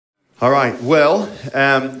All right, well,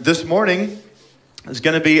 this morning is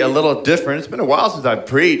going to be a little different. It's been a while since I've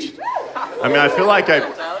preached. I mean, I feel like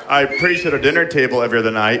I preach at a dinner table every other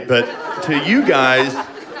night, but to you guys,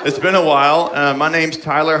 it's been a while. My name's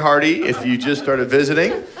Tyler Hardy, if you just started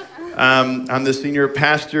visiting. I'm the senior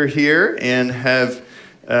pastor here and have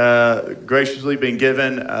graciously been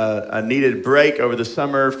given a needed break over the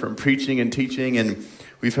summer from preaching and teaching, and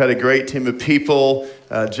we've had a great team of people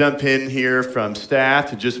jump in here from staff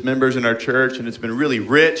to just members in our church, and it's been really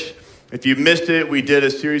rich. If you missed it, we did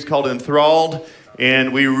a series called Enthralled,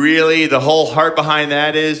 and the whole heart behind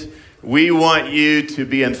that is we want you to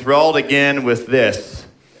be enthralled again with this,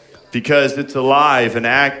 because it's alive and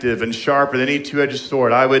active and sharper than any two-edged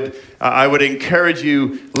sword. I would encourage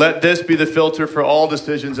you, let this be the filter for all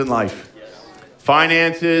decisions in life.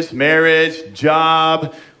 Finances, marriage,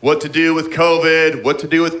 job, what to do with COVID, what to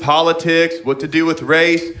do with politics, what to do with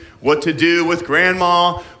race, what to do with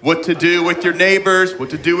grandma, what to do with your neighbors, what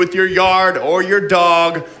to do with your yard or your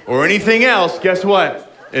dog or anything else. Guess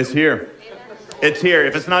what? It's here. It's here.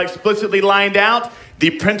 If it's not explicitly lined out, the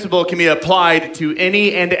principle can be applied to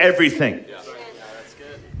any and everything.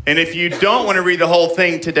 And if you don't want to read the whole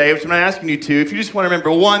thing today, which I'm not asking you to, if you just want to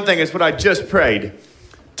remember one thing, it's what I just prayed.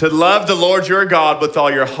 To love the Lord your God with all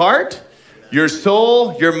your heart, your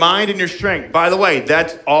soul, your mind, and your strength. By the way,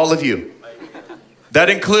 that's all of you. That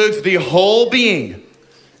includes the whole being.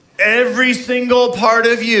 Every single part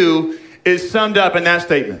of you is summed up in that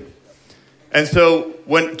statement. And so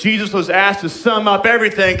when Jesus was asked to sum up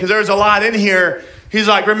everything, because there's a lot in here, he's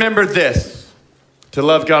like, remember this, to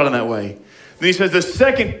love God in that way. Then he says the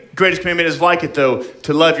second greatest commandment is like it, though,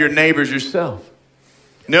 to love your neighbors yourself.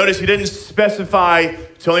 Notice he didn't specify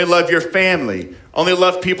to only love your family, only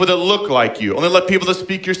love people that look like you, only love people that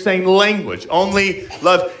speak your same language, only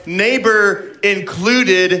love neighbor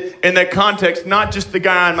included in that context, not just the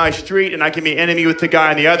guy on my street and I can be enemy with the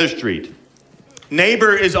guy on the other street.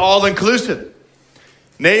 Neighbor is all inclusive.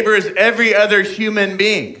 Neighbor is every other human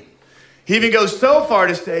being. He even goes so far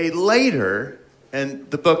to say later in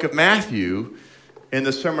the book of Matthew, in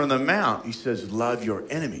the Sermon on the Mount, he says, love your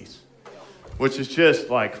enemies. Which is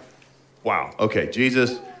just like, wow. Okay,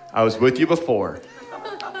 Jesus, I was with you before.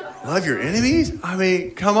 Love your enemies? I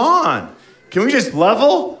mean, come on. Can we just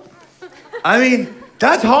level? I mean,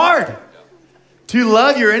 that's hard. To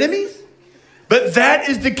love your enemies? But that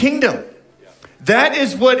is the kingdom. That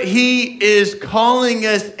is what he is calling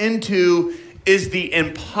us into, is the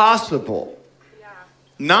impossible.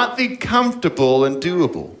 Not the comfortable and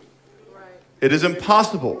doable. It is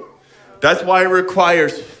impossible. That's why it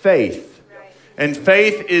requires faith. And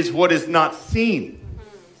faith is what is not seen,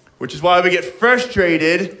 which is why we get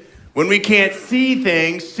frustrated when we can't see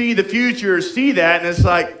things, see the future, see that. And it's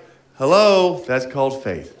like, hello, that's called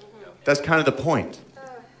faith. That's kind of the point,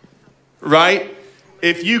 right?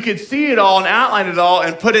 If you could see it all and outline it all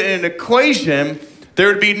and put it in an equation, there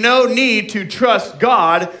would be no need to trust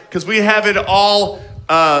God because we have it all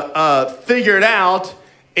figured out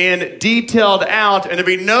and detailed out, and there'd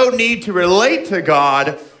be no need to relate to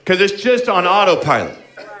God because it's just on autopilot.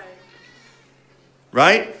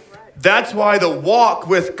 Right? That's why the walk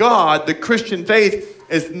with God, the Christian faith,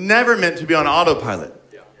 is never meant to be on autopilot.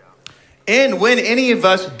 And when any of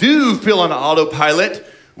us do feel on autopilot,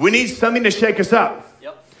 we need something to shake us up.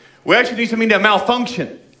 We actually need something to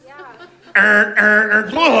malfunction.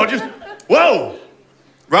 Whoa.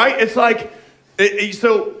 Right? It's like,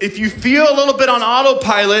 so if you feel a little bit on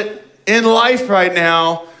autopilot in life right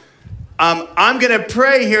now, I'm going to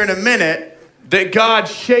pray here in a minute that God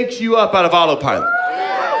shakes you up out of autopilot.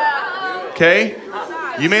 Okay?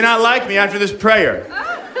 You may not like me after this prayer,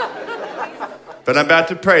 but I'm about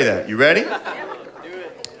to pray that. You ready?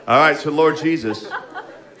 All right, so Lord Jesus,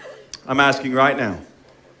 I'm asking right now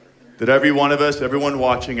that every one of us, everyone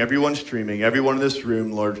watching, everyone streaming, everyone in this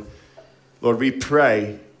room, Lord, we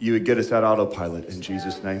pray you would get us out of autopilot in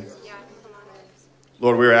Jesus' name.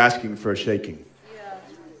 Lord, we're asking for a shaking.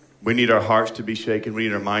 We need our hearts to be shaken. We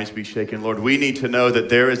need our minds to be shaken. Lord, we need to know that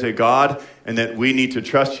there is a God and that we need to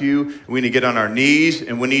trust you. We need to get on our knees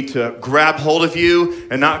and we need to grab hold of you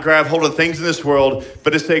and not grab hold of things in this world,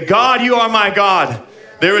 but to say, God, you are my God.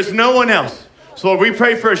 There is no one else. So Lord, we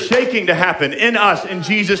pray for a shaking to happen in us in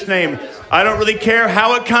Jesus' name. I don't really care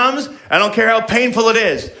how it comes. I don't care how painful it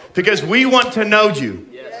is because we want to know you.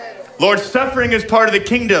 Lord, suffering is part of the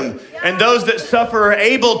kingdom, and those that suffer are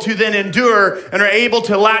able to then endure and are able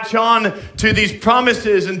to latch on to these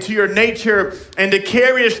promises and to your nature and to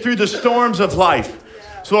carry us through the storms of life.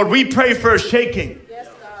 So Lord, we pray for a shaking.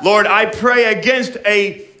 Lord, I pray against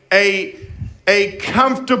a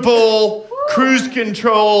comfortable cruise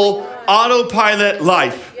control, autopilot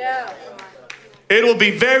life. It will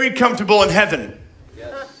be very comfortable in heaven.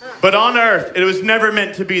 But on earth, it was never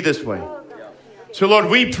meant to be this way. So Lord,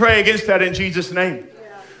 we pray against that in Jesus' name.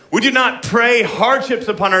 We do not pray hardships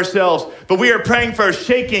upon ourselves, but we are praying for a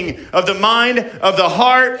shaking of the mind, of the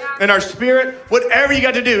heart, and our spirit. Whatever you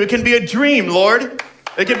got to do. It can be a dream, Lord.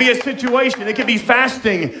 It can be a situation. It can be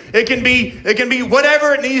fasting. It can be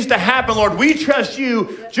whatever it needs to happen, Lord. We trust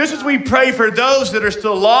you just as we pray for those that are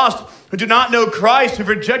still lost, who do not know Christ, who've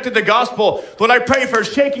rejected the gospel. Lord, I pray for a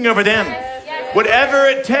shaking over them. Whatever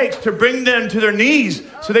it takes to bring them to their knees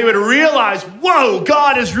so they would realize, whoa,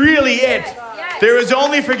 God is really it. There is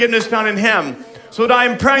only forgiveness found in him. So that I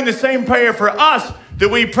am praying the same prayer for us that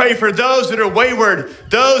we pray for those that are wayward,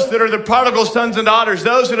 those that are the prodigal sons and daughters,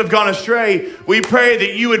 those that have gone astray. We pray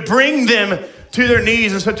that you would bring them to their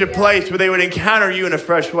knees in such a place where they would encounter you in a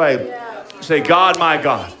fresh way. Say, God, my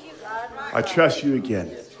God, I trust you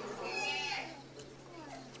again.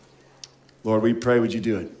 Lord, we pray, would you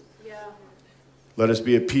do it? Let us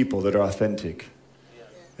be a people that are authentic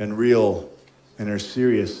and real and are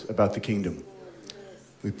serious about the kingdom.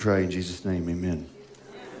 We pray in Jesus' name, amen.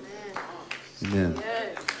 Amen.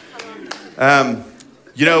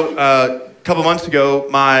 A couple months ago,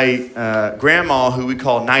 my grandma, who we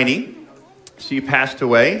call 90, she passed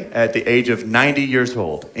away at the age of 90 years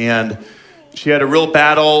old. And she had a real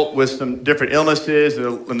battle with some different illnesses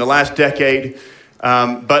in the last decade.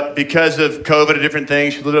 But because of COVID and different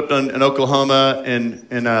things, she lived up in Oklahoma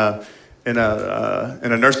in a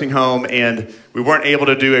nursing home, and we weren't able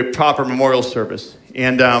to do a proper memorial service.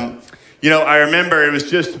 And, I remember it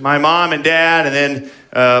was just my mom and dad, and then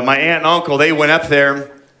my aunt and uncle. They went up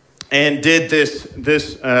there and did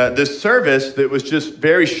this service that was just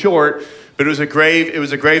very short, but it was a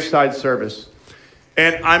graveside service.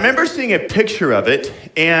 And I remember seeing a picture of it,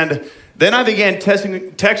 and then I began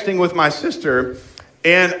texting with my sister,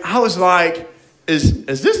 and I was like, "Is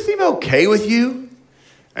this seem okay with you?"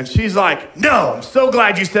 And she's like, "No, I'm so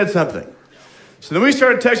glad you said something." So then we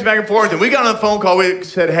started texting back and forth, and we got on the phone call. We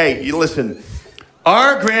said, "Hey, you listen,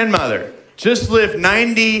 our grandmother just lived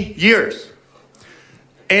 90 years.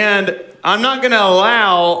 And I'm not going to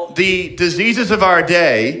allow the diseases of our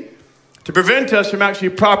day to prevent us from actually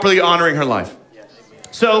properly honoring her life."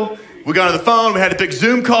 So we got on the phone. We had a big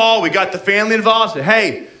Zoom call. We got the family involved. Said,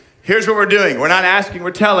 "Hey, here's what we're doing. We're not asking,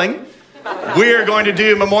 we're telling. We are going to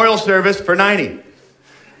do a memorial service for 90.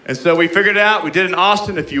 And so we figured it out. We did it in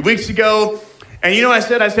Austin a few weeks ago. And you know what I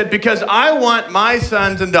said? I said, because I want my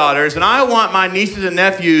sons and daughters, and I want my nieces and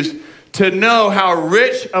nephews to know how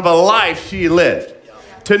rich of a life she lived,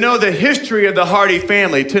 to know the history of the Hardy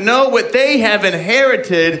family, to know what they have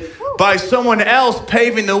inherited by someone else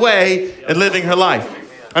paving the way and living her life."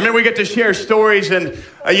 I remember we get to share stories, and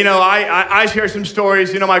I share some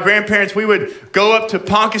stories. My grandparents, we would go up to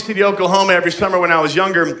Ponca City, Oklahoma every summer when I was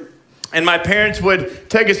younger, and my parents would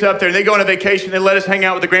take us up there, and they'd go on a vacation. They'd let us hang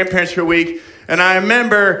out with the grandparents for a week. And I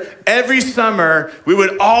remember every summer, we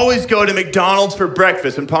would always go to McDonald's for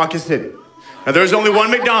breakfast in Ponca City. Now, there was only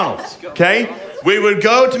one McDonald's, okay? We would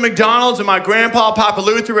go to McDonald's, and my grandpa, Papa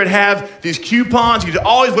Luther, would have these coupons. He'd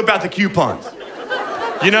always whip out the coupons,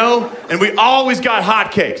 And we always got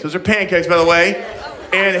hotcakes. Those are pancakes, by the way.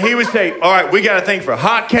 And he would say, "All right, we got a thing for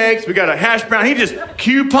hotcakes. We got a hash brown." He just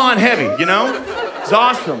coupon heavy, It's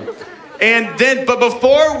awesome. And then, but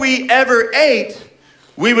before we ever ate,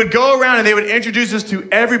 we would go around and they would introduce us to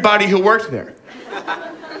everybody who worked there.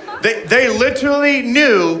 They literally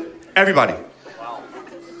knew everybody.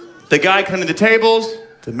 The guy coming to the tables,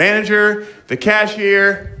 the manager, the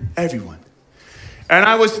cashier, everyone. And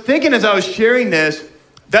I was thinking as I was sharing this,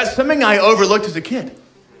 that's something I overlooked as a kid.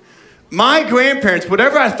 My grandparents,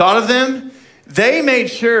 whatever I thought of them, they made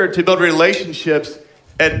sure to build relationships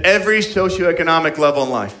at every socioeconomic level in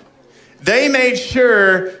life. They made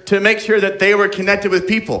sure to make sure that they were connected with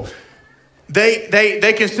people.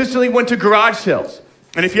 They consistently went to garage sales.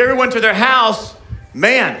 And if you ever went to their house,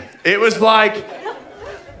 man, it was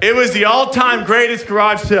the all-time greatest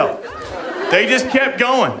garage sale. They just kept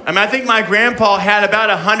going. I think my grandpa had about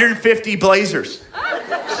 150 blazers,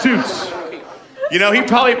 suits. He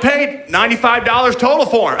probably paid $95 total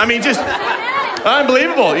for them. Just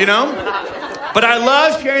unbelievable, But I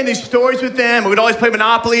love sharing these stories with them. We'd always play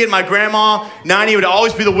Monopoly, and my grandma, 90, would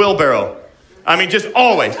always be the wheelbarrow. Just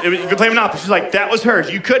always. You could play Monopoly. She's like, that was hers.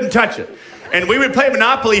 You couldn't touch it. And we would play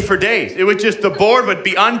Monopoly for days. It would just, the board would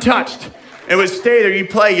be untouched. It would stay there. You'd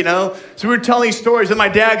play, So we were telling these stories. And my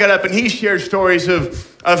dad got up, and he shared stories of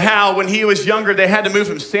how when he was younger, they had to move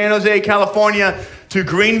from San Jose, California to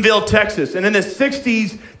Greenville, Texas. And in the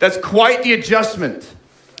 60s, that's quite the adjustment.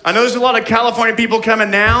 I know there's a lot of California people coming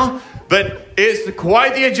now, but it's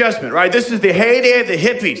quite the adjustment, right? This is the heyday of the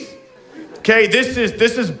hippies. Okay, this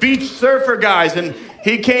is beach surfer guys, and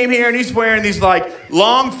he came here and he's wearing these like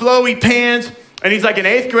long flowy pants, and he's like in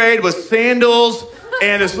 8th grade with sandals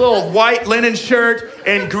and this little white linen shirt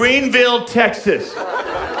in Greenville, Texas.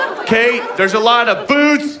 Okay, there's a lot of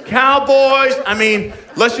boots, cowboys. I mean,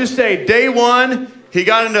 let's just say day one, he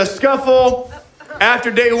got into a scuffle. After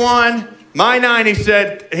day one, my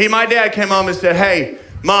dad came home and said, hey,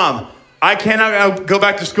 Mom, I cannot go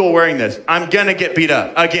back to school wearing this. I'm gonna get beat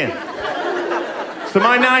up again. So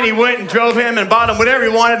my 9, he went and drove him and bought him whatever he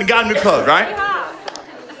wanted and got him new clothes, right?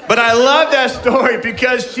 But I love that story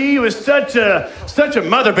because she was such a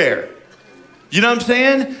mother bear. You know what I'm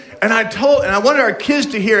saying? And I wanted our kids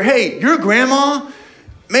to hear, hey, your grandma,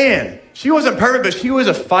 man, she wasn't perfect, but she was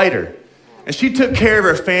a fighter. And she took care of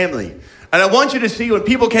her family. And I want you to see when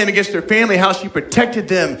people came against their family, how she protected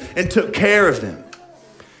them and took care of them.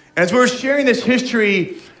 And as we were sharing this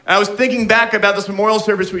history, I was thinking back about this memorial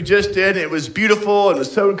service we just did, and it was beautiful, and it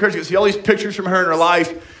was so encouraging to see all these pictures from her and her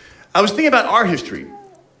life. I was thinking about our history,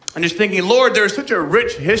 and just thinking, Lord, there's such a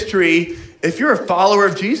rich history if you're a follower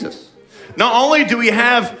of Jesus. Not only do we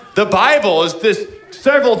have the Bible as this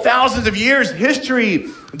several thousands of years history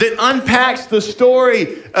that unpacks the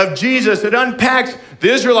story of Jesus, it unpacks the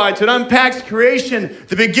Israelites, it unpacks creation,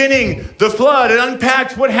 the beginning, the flood, it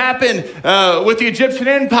unpacks what happened with the Egyptian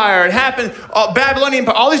Empire, it happened, Babylonian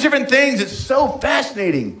Empire, all these different things. It's so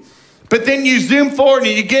fascinating. But then you zoom forward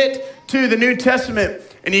and you get to the New Testament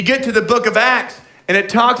and you get to the book of Acts, and it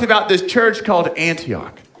talks about this church called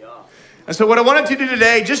Antioch. And so what I wanted to do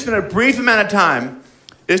today, just in a brief amount of time,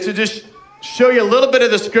 is to just show you a little bit of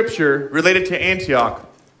the scripture related to Antioch,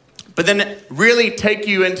 but then really take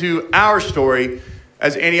you into our story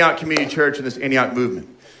as Antioch Community Church and this Antioch movement.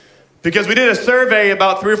 Because we did a survey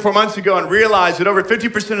about 3 or 4 months ago and realized that over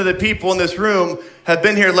 50% of the people in this room have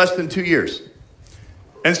been here less than 2 years.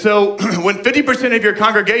 And so when 50% of your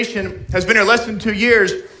congregation has been here less than 2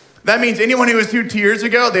 years, that means anyone who was here 2 years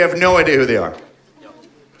ago, they have no idea who they are.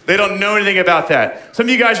 They don't know anything about that. Some of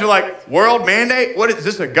you guys are like, world mandate? What is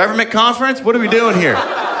this, a government conference? What are we doing here?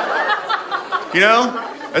 You know?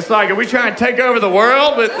 It's like, are we trying to take over the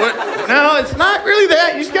world? But no, it's not really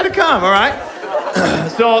that. You just got to come, all right?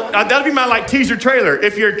 So that'll be my like teaser trailer.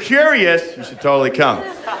 If you're curious, you should totally come.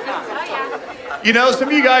 You know, some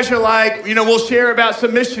of you guys are like, you know, we'll share about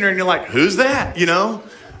some missionary, and you're like, who's that? You know?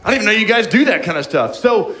 I don't even know you guys do that kind of stuff.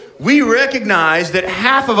 So we recognize that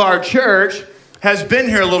half of our church has been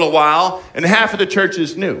here a little while, and half of the church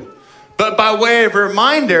is new. But by way of a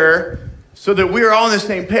reminder, so that we're all on the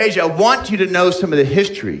same page, I want you to know some of the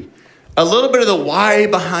history, a little bit of the why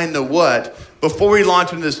behind the what, before we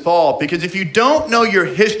launch into this fall. Because if you don't know your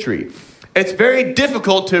history, it's very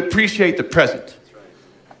difficult to appreciate the present.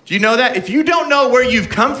 Do you know that? If you don't know where you've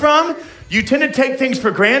come from, you tend to take things for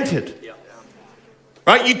granted.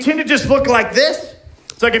 Right? You tend to just look like this.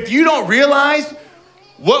 It's like if you don't realize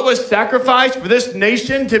what was sacrificed for this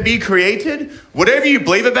nation to be created, whatever you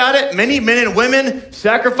believe about it, many men and women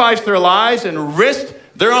sacrificed their lives and risked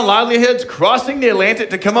their own livelihoods crossing the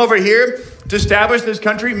Atlantic to come over here to establish this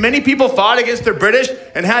country. Many people fought against the British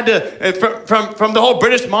and had to, from the whole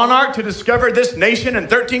British monarch to discover this nation and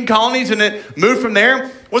 13 colonies, and it moved from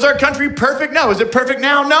there. Was our country perfect? No. Is it perfect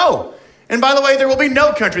now? No. And by the way, there will be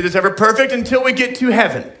no country that's ever perfect until we get to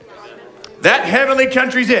heaven. That heavenly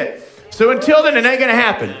country's it. So until then, it ain't gonna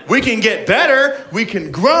happen. We can get better, we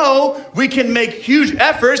can grow, we can make huge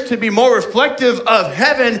efforts to be more reflective of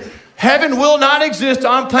heaven. Heaven will not exist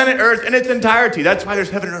on planet Earth in its entirety. That's why there's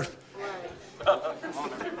heaven and earth.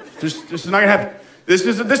 This is not gonna happen. This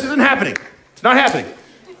isn't happening. It's not happening,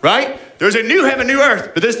 right? There's a new heaven, new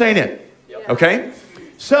earth, but this ain't it, okay?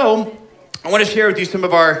 So I wanna share with you some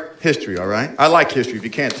of our history, all right? I like history, if you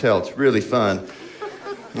can't tell, it's really fun,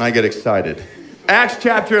 and I get excited. Acts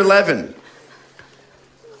chapter 11,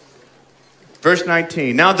 verse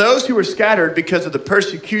 19. Now those who were scattered because of the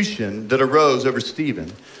persecution that arose over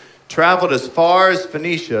Stephen traveled as far as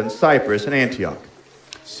Phoenicia and Cyprus and Antioch,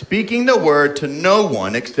 speaking the word to no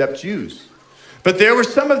one except Jews. But there were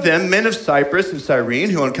some of them, men of Cyprus and Cyrene,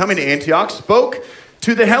 who on coming to Antioch spoke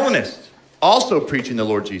to the Hellenists, also preaching the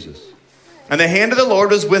Lord Jesus. And the hand of the Lord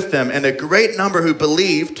was with them, and a great number who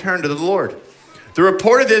believed turned to the Lord. The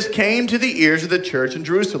report of this came to the ears of the church in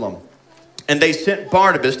Jerusalem, and they sent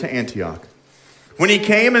Barnabas to Antioch. When he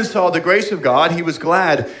came and saw the grace of God, he was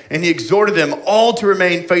glad, and he exhorted them all to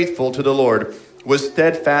remain faithful to the Lord with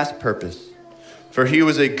steadfast purpose. For he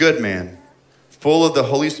was a good man, full of the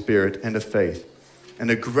Holy Spirit and of faith,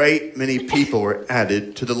 and a great many people were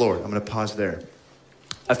added to the Lord. I'm going to pause there.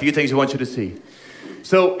 a few things I want you to see.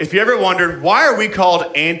 So if you ever wondered, why are we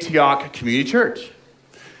called Antioch Community Church?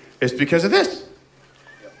 It's because of this.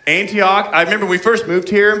 Antioch, I remember we first moved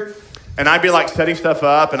here, and I'd be like setting stuff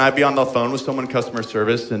up, and I'd be on the phone with someone in customer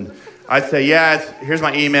service, and I'd say, here's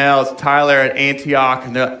my email, it's Tyler@Antioch,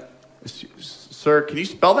 and they're like, sir, can you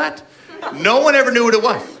spell that? No one ever knew what it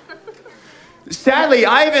was. Sadly,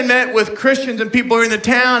 I even met with Christians and people here in the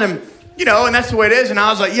town, and and that's the way it is, and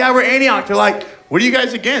I was like, yeah, we're Antioch. They're like, what are you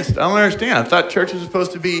guys against? I don't understand. I thought church was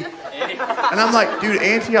supposed to be, and I'm like, dude,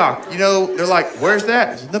 Antioch, they're like, where's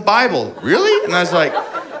that? It's in the Bible. Really? And I was like,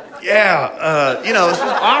 yeah, it's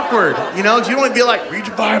just awkward, you don't want to be like, read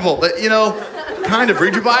your Bible, but, kind of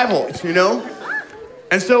read your Bible,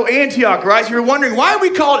 And so Antioch, right? So you're wondering, why are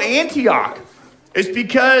we called Antioch? It's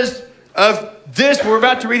because of this, we're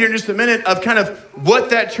about to read here in just a minute, of kind of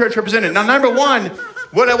what that church represented. Now, number one,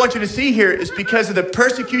 what I want you to see here is because of the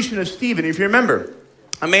persecution of Stephen. If you remember,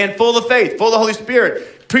 a man full of faith, full of the Holy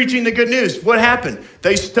Spirit, preaching the good news. What happened?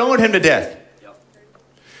 They stoned him to death.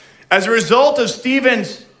 As a result of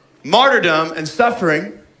Stephen's martyrdom and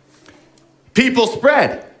suffering, people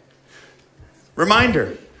spread.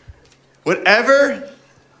 Reminder, whatever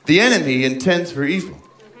the enemy intends for evil,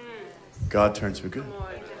 God turns for good.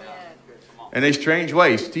 In a strange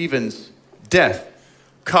way, Stephen's death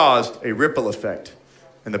caused a ripple effect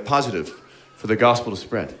in the positive for the gospel to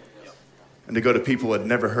spread and to go to people who had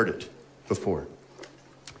never heard it before.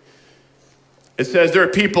 It says there are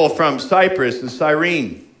people from Cyprus and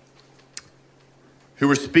Cyrene who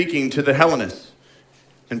were speaking to the Hellenists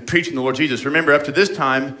and preaching the Lord Jesus. Remember, up to this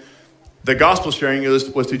time, the gospel sharing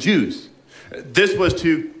was to Jews. This was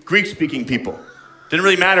to Greek-speaking people. Didn't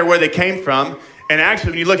really matter where they came from. And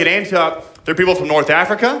actually, when you look at Antioch, there are people from North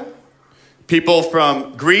Africa, people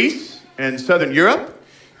from Greece and Southern Europe,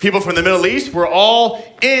 people from the Middle East were all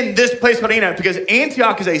in this place called Antioch because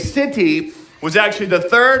Antioch as a city was actually the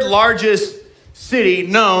third largest city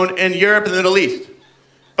known in Europe and the Middle East,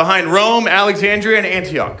 behind Rome, Alexandria, and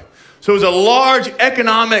Antioch. So it was a large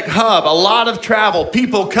economic hub, a lot of travel,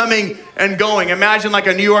 people coming and going. Imagine like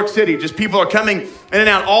a New York City, just people are coming in and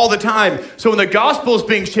out all the time. So when the gospel is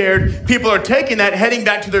being shared, people are taking that, heading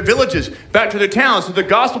back to their villages, back to their towns. So the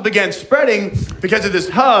gospel began spreading because of this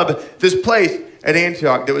hub, this place at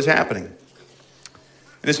Antioch that was happening.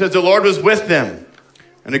 And it says the Lord was with them,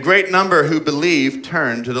 and a great number who believed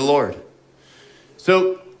turned to the Lord.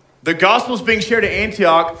 So the gospel is being shared at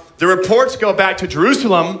Antioch. The reports go back to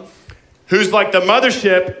Jerusalem, who's like the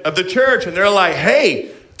mothership of the church. And they're like,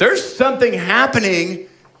 hey, there's something happening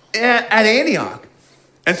at Antioch.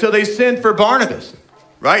 And so they send for Barnabas,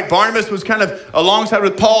 right? Barnabas was kind of alongside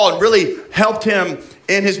with Paul and really helped him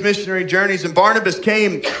in his missionary journeys. And Barnabas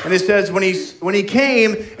came, and it says when he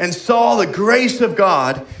came and saw the grace of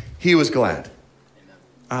God, he was glad.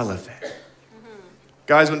 I love that.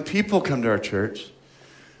 Guys, when people come to our church,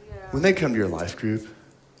 when they come to your life group,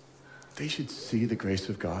 they should see the grace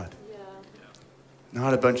of God.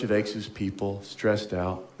 Not a bunch of anxious people, stressed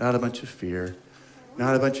out. Not a bunch of fear.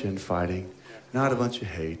 Not a bunch of infighting. Not a bunch of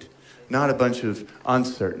hate. Not a bunch of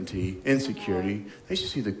uncertainty, insecurity. They should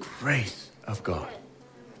see the grace of God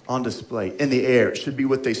on display in the air. It should be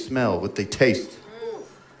what they smell, what they taste.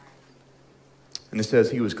 And it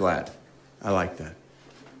says he was glad. I like that.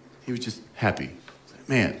 He was just happy.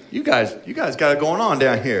 Man, you guys got it going on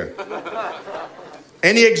down here.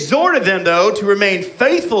 And he exhorted them, though, to remain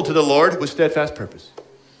faithful to the Lord with steadfast purpose.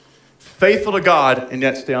 Faithful to God and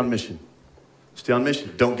yet stay on mission. Stay on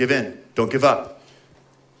mission. Don't give in. Don't give up.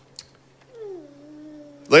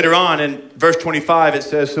 Later on in verse 25, it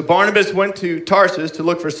says, so Barnabas went to Tarsus to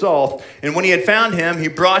look for Saul, and when he had found him, he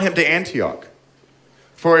brought him to Antioch.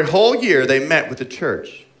 For a whole year they met with the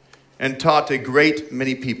church and taught a great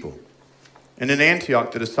many people. And in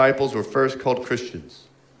Antioch, the disciples were first called Christians.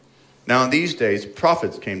 Now in these days,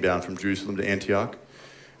 prophets came down from Jerusalem to Antioch.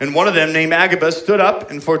 And one of them, named Agabus, stood up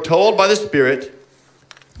and foretold by the Spirit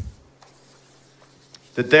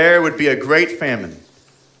that there would be a great famine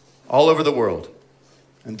all over the world.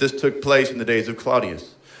 And this took place in the days of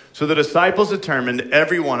Claudius. So the disciples determined,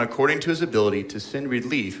 everyone according to his ability, to send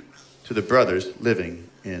relief to the brothers living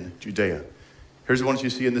in Judea. Here's what you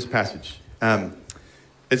see in this passage.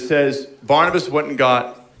 It says, Barnabas went and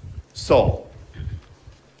got Saul.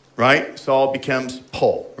 Right? Saul becomes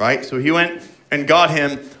Paul, right? So he went and got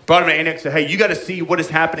him, brought him to Antioch, said, hey, you got to see what is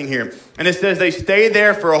happening here. And it says they stayed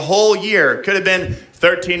there for a whole year. Could have been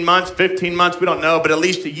 13 months, 15 months, we don't know, but at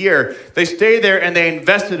least a year. They stayed there and they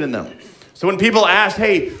invested in them. So when people ask,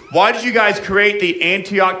 hey, why did you guys create the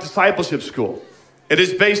Antioch Discipleship School? It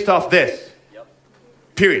is based off this.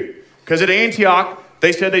 Period. Because at Antioch,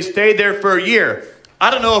 they said they stayed there for a year. I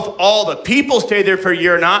don't know if all the people stayed there for a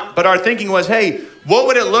year or not, but our thinking was, hey, what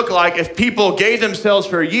would it look like if people gave themselves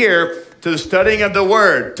for a year to the studying of the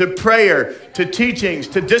word, to prayer, to teachings,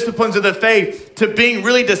 to disciplines of the faith, to being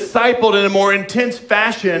really discipled in a more intense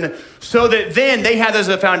fashion so that then they had as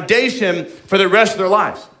a foundation for the rest of their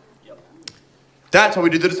lives. That's how we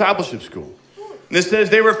do the discipleship school. And it says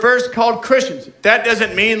they were first called Christians. That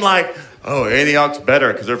doesn't mean like, oh, Antioch's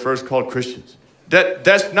better because they're first called Christians.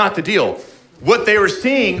 That's not the deal. What they were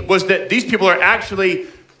seeing was that these people are actually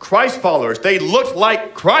Christ followers. They looked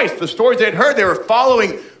like Christ. The stories they'd heard, they were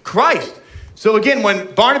following Christ. So again,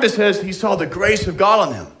 when Barnabas says he saw the grace of God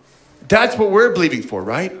on them, that's what we're believing for,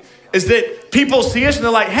 right? Is that people see us and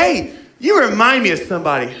they're like, hey, you remind me of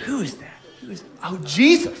somebody. Who is that? Oh,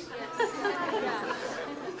 Jesus.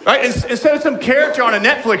 Right? Instead of some character on a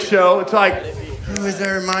Netflix show, it's like, who is that?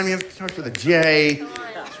 Remind me of, starts with a J.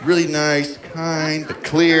 It's really nice, kind, but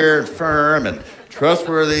clear and firm and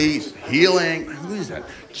trustworthy, healing. Who is that?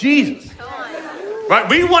 Jesus. Right?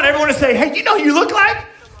 We want everyone to say, hey, you know who you look like?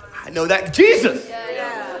 I know that. Jesus.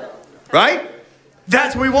 Right?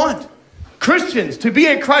 That's what we want. Christians, to be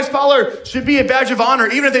a Christ follower should be a badge of honor.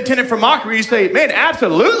 Even if they intend it for mockery, you say, man,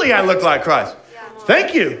 absolutely I look like Christ.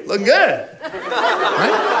 Thank you. Looking good.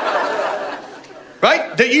 Right?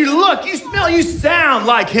 Right? That you look, you smell, you sound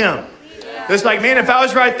like him. It's like, man, if I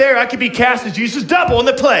was right there, I could be cast as Jesus double in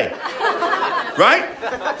the play.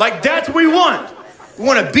 Right? Like, that's what we want. We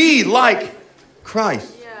want to be like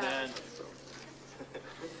Christ.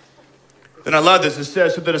 Then I love this. It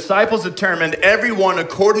says, so the disciples determined everyone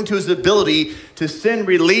according to his ability to send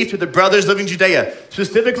relief to the brothers living in Judea.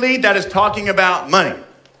 Specifically, that is talking about money.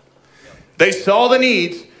 They saw the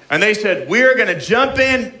needs and they said, we're going to jump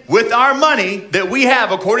in with our money that we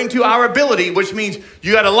have according to our ability, which means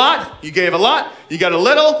you got a lot, you gave a lot, you got a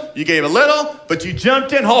little, you gave a little, but you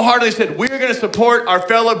jumped in wholeheartedly and said, we're going to support our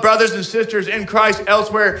fellow brothers and sisters in Christ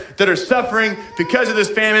elsewhere that are suffering because of this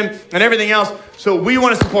famine and everything else. So we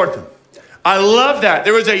want to support them. I love that.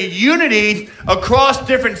 There was a unity across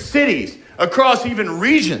different cities, across even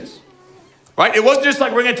regions, right? It wasn't just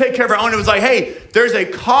like we're going to take care of our own. It was like, hey, there's a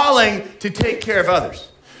calling to take care of others.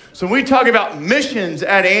 So when we talk about missions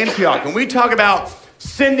at Antioch, when we talk about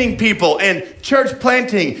sending people and church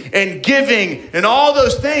planting and giving and all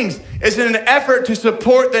those things, it's in an effort to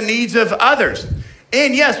support the needs of others.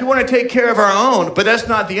 And yes, we want to take care of our own, but that's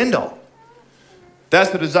not the end all. That's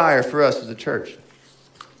the desire for us as a church.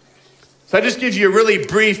 So that just gives you a really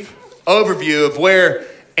brief overview of where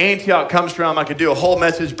Antioch comes from. I could do a whole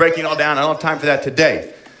message breaking it all down. I don't have time for that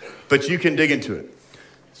today, but you can dig into it.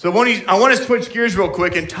 So I want to switch gears real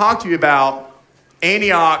quick and talk to you about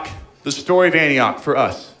Antioch, the story of Antioch for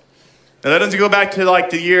us. Now that doesn't go back to like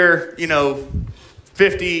the year,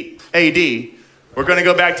 50 AD. We're going to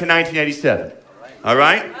go back to 1987. All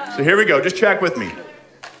right? So here we go. Just track with me.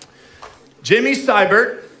 Jimmy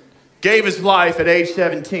Seibert gave his life at age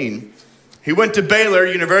 17. He went to Baylor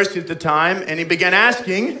University at the time, and he began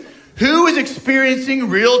asking, who is experiencing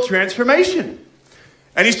real transformation?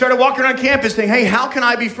 And he started walking around campus saying, hey, how can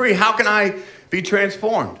I be free? How can I be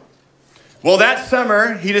transformed? Well, that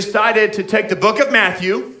summer, he decided to take the book of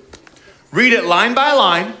Matthew, read it line by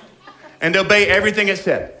line, and obey everything it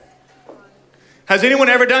said. Has anyone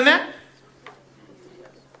ever done that?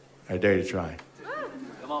 I dare you to try.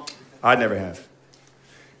 Come on. I never have.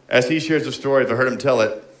 As he shares the story, if I heard him tell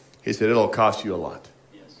it, he said, it'll cost you a lot.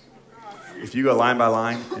 Yes. If you go line by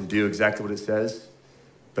line and do exactly what it says,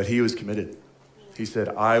 but he was committed. He said,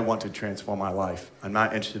 I want to transform my life. I'm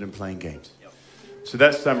not interested in playing games. Yep. So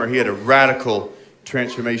that summer, he had a radical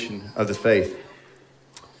transformation of the faith.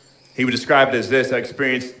 He would describe it as this: I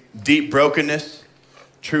experienced deep brokenness,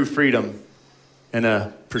 true freedom, and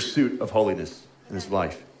a pursuit of holiness in his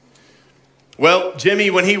life. Well,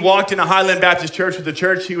 Jimmy, when he walked into Highland Baptist Church, with the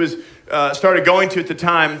church he was started going to at the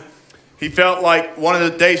time, he felt like one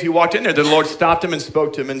of the days he walked in there, the Lord stopped him and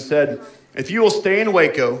spoke to him and said, if you will stay in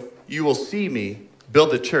Waco, you will see me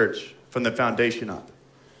build the church from the foundation up.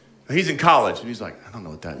 And he's in college, and he's like, I don't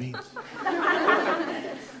know what that means.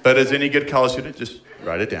 But as any good college student, just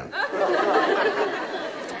write it down.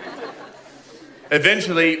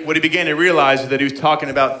 Eventually, what he began to realize is that he was talking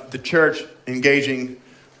about the church engaging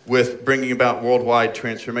with bringing about worldwide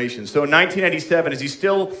transformation. So in 1987, as he's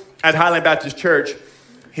still at Highland Baptist Church,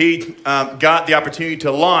 he got the opportunity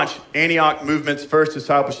to launch Antioch Movement's first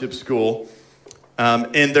discipleship school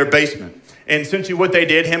in their basement. And essentially what they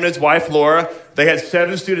did, him and his wife, Laura, they had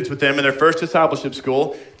 7 students with them in their first discipleship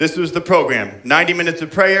school. This was the program: 90 minutes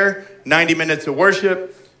of prayer, 90 minutes of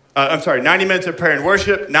worship. 90 minutes of prayer and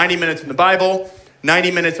worship, 90 minutes in the Bible,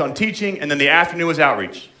 90 minutes on teaching, and then the afternoon was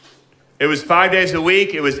outreach. It was 5 days a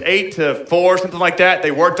week. It was 8 to 4, something like that.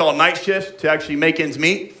 They worked all night shifts to actually make ends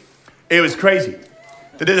meet. It was crazy.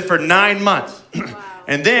 They did it for 9 months. Wow.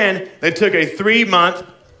 And then they took a 3-month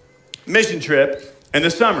mission trip in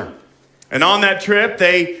the summer. And on that trip,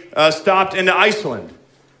 they stopped into Iceland.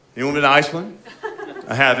 Anyone been to Iceland?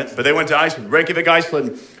 I haven't, but they went to Iceland, Reykjavik,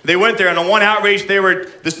 Iceland. They went there, and on one outreach,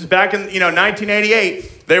 this is back in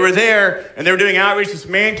 1988. They were there, and they were doing outreach. This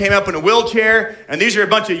man came up in a wheelchair, and these are a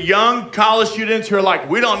bunch of young college students who are like,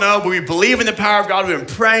 we don't know, but we believe in the power of God. We've been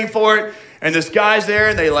praying for it. And this guy's there,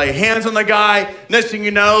 and they lay hands on the guy. Next thing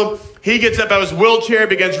you know, he gets up out of his wheelchair,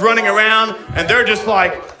 begins running around, and they're just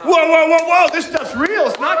like, whoa, whoa, whoa, whoa, this stuff's real.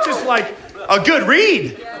 It's not just like a good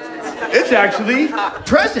read. It's actually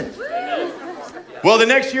present. Well, the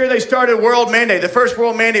next year they started World Mandate. The first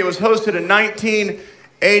World Mandate was hosted in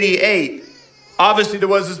 1988. Obviously, there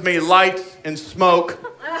wasn't as many lights and smoke,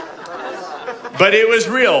 but it was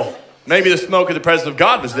real. Maybe the smoke of the presence of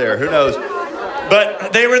God was there. Who knows?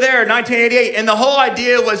 But they were there in 1988, and the whole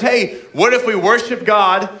idea was, hey, what if we worship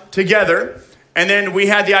God together? And then we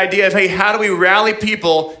had the idea of, hey, how do we rally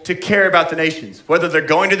people to care about the nations? Whether they're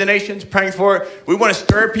going to the nations, praying for it. We want to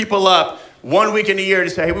stir people up 1 week in a year to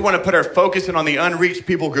say, hey, we want to put our focus in on the unreached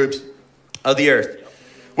people groups of the earth.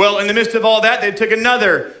 Well, in the midst of all that, they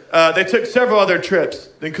took several other trips.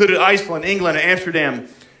 They included Iceland, England, and Amsterdam.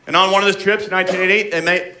 And on one of those trips in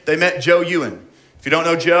 1988, they met Joe Ewan. If you don't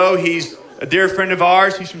know Joe, he's a dear friend of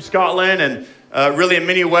ours. He's from Scotland, and really in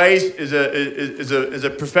many ways is a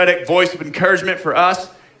prophetic voice of encouragement for us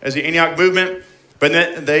as the Antioch movement. But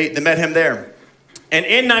then they met him there. And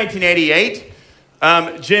in 1988,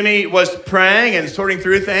 Jimmy was praying and sorting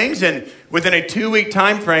through things, and within a 2-week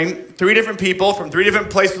time frame, 3 different people from 3 different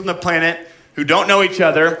places on the planet who don't know each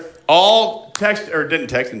other all didn't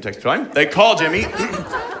text time. They called Jimmy.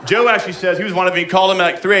 Joe actually says he was one of them. He called him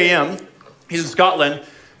at like 3 a.m. He's in Scotland,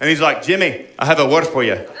 and he's like, Jimmy, I have a word for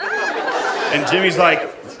you. And Jimmy's like,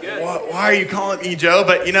 why are you calling me, Joe?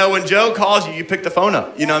 But when Joe calls you, you pick the phone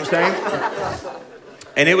up. You know what I'm saying?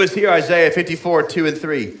 And it was here, Isaiah 54, 2 and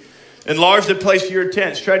 3. Enlarge the place of your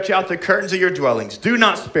tent. Stretch out the curtains of your dwellings. Do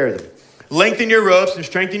not spare them. Lengthen your ropes and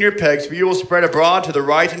strengthen your pegs, for you will spread abroad to the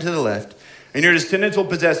right and to the left. And your descendants will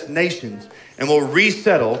possess nations and will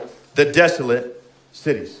resettle the desolate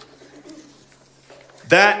cities.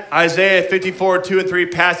 That Isaiah 54, 2 and 3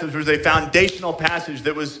 passage was a foundational passage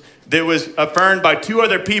that was affirmed by 2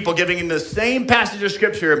 other people, giving him the same passage of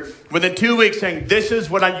scripture within 2 weeks, saying, this is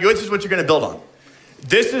what you're going to build on.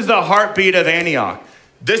 This is the heartbeat of Antioch.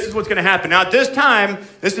 This is what's going to happen. Now, at this time,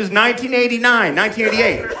 this is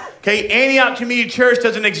 1988. Okay, Antioch Community Church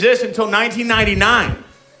doesn't exist until 1999.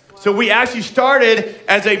 So we actually started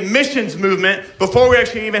as a missions movement before we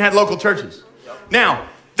actually even had local churches. Now,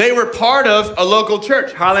 they were part of a local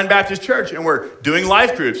church, Highland Baptist Church, and we're doing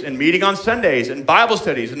life groups and meeting on Sundays and Bible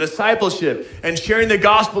studies and discipleship and sharing the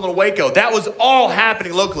gospel in Waco. That was all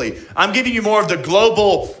happening locally. I'm giving you more of the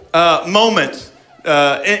global moments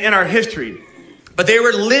in our history. But they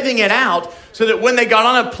were living it out so that when they got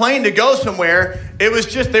on a plane to go somewhere, they were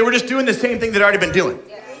just doing the same thing they'd already been doing.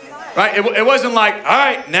 Right? It wasn't like, all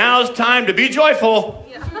right, now it's time to be joyful.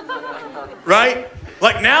 Right?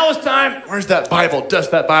 Like, now it's time. Where's that Bible?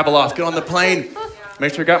 Dust that Bible off. Get on the plane.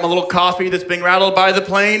 Make sure I got my little coffee that's being rattled by the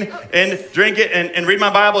plane and drink it and read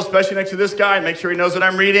my Bible, especially next to this guy, and make sure he knows what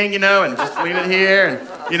I'm reading, and just leave it here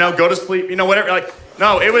and, go to sleep, whatever. Like,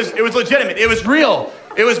 no, it was legitimate. It was real.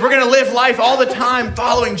 It was, we're going to live life all the time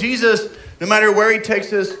following Jesus, no matter where he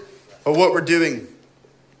takes us or what we're doing.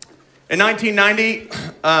 In 1990,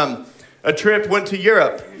 a trip went to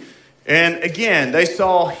Europe. And again, they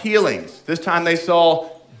saw healings. This time they saw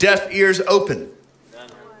deaf ears open,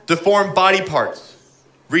 deformed body parts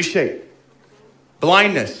reshape,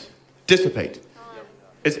 blindness dissipate.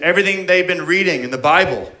 It's everything they've been reading in the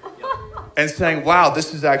Bible and saying, wow,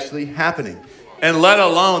 this is actually happening. And let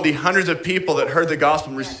alone the hundreds of people that heard the gospel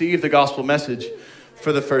and received the gospel message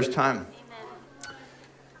for the first time.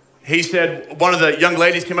 He said, one of the young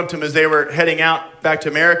ladies came up to him as they were heading out back to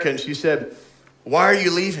America, and she said, why are you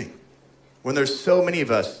leaving when there's so many of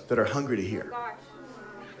us that are hungry to hear?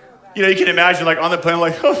 You can imagine like on the plane,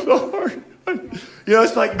 like, oh, Lord.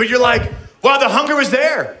 It's like, but you're like, wow, the hunger was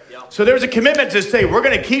there. So there was a commitment to say, we're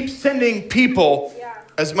going to keep sending people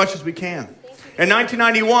as much as we can. In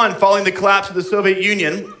 1991, following the collapse of the Soviet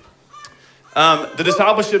Union, the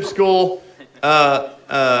discipleship school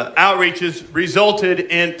outreaches resulted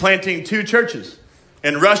in planting 2 churches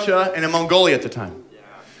in Russia and in Mongolia at the time.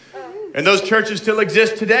 And those churches still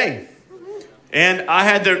exist today. And I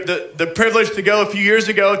had the privilege to go a few years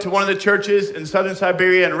ago to one of the churches in southern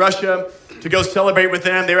Siberia and Russia to go celebrate with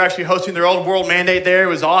them. They were actually hosting their old World Mandate there. It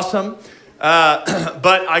was awesome. But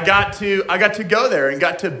I got to go there and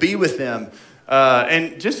got to be with them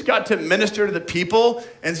and just got to minister to the people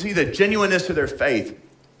and see the genuineness of their faith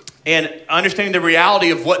and understanding the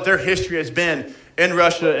reality of what their history has been in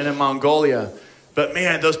Russia and in Mongolia. But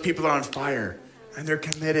man, those people are on fire and they're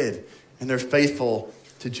committed and they're faithful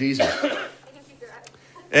to Jesus.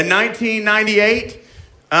 In 1998,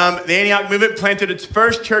 the Antioch movement planted its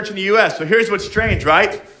first church in the U.S. So here's what's strange,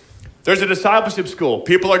 right? There's a discipleship school.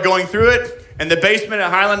 People are going through it in the basement at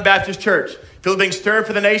Highland Baptist Church. People are being stirred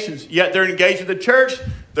for the nations, yet they're engaged with the church.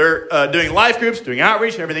 They're doing life groups, doing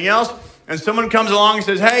outreach and everything else. And someone comes along and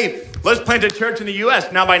says, hey, let's plant a church in the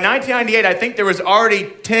U.S. Now, by 1998, I think there was already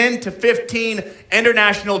 10 to 15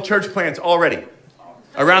 international church plants already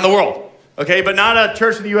around the world. Okay, but not a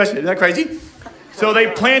church in the U.S. Isn't that crazy? So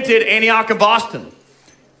they planted Antioch in Boston.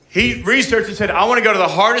 He researched and said, I want to go to the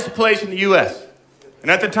hardest place in the U.S.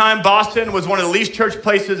 And at the time, Boston was one of the least church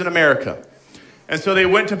places in America. And so they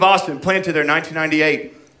went to Boston, planted there in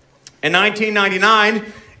 1998. In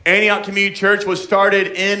 1999, Antioch Community Church was started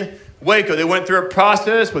in Waco. They went through a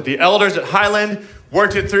process with the elders at Highland,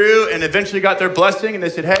 worked it through, and eventually got their blessing. And they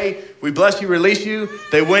said, hey, we bless you, release you.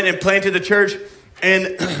 They went and planted the church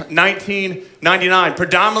in 1999,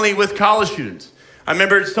 predominantly with college students. I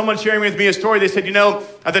remember someone sharing with me a story. They said,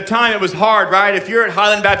 at the time it was hard, right? If you're at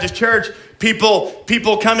Highland Baptist Church,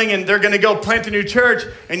 people coming and they're going to go plant a new church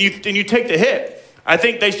and you take the hit. I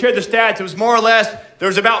think they shared the stats. It was more or less, there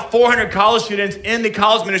was about 400 college students in the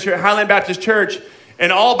college ministry at Highland Baptist Church,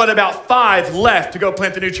 and all but about 5 left to go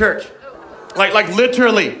plant the new church. Like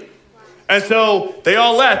literally. And so they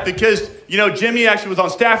all left because, Jimmy actually was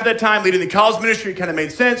on staff at that time, leading the college ministry. It kind of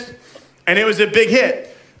made sense. And it was a big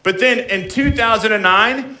hit. But then in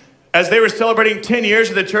 2009, as they were celebrating 10 years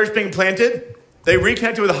of the church being planted, they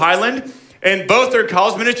reconnected with Highland, and both their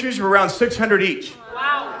college ministries were around 600 each.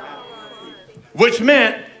 Wow. Which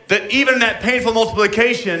meant that even in that painful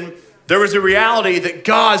multiplication, there was a reality that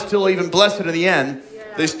God still even blessed it in the end.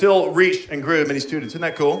 Yeah. They still reached and grew many students. Isn't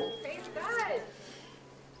that cool?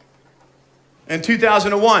 In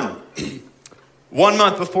 2001, 1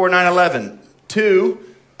 month before 9/11, 2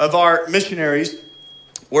 of our missionaries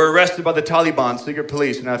were arrested by the Taliban secret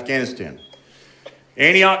police in Afghanistan.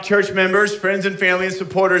 Antioch church members, friends and family and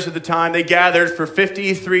supporters at the time, they gathered for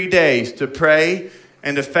 53 days to pray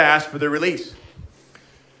and to fast for their release.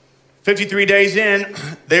 53 days in,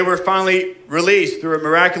 they were finally released through a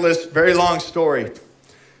miraculous, very long story.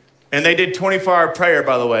 And they did 24-hour prayer,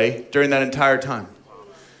 by the way, during that entire time.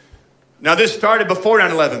 Now, this started before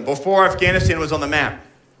 9/11, before Afghanistan was on the map.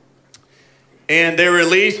 And they were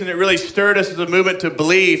released, and it really stirred us as a movement to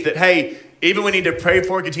believe that, hey, even we need to pray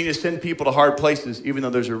for and continue to send people to hard places, even though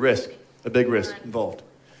there's a risk, a big risk involved.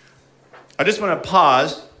 I just want to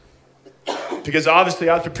pause, because obviously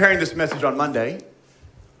I was preparing this message on Monday.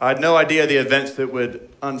 I had no idea the events that would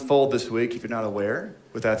unfold this week, if you're not aware,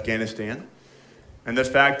 with Afghanistan. And the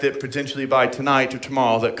fact that potentially by tonight or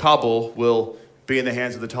tomorrow that Kabul will be in the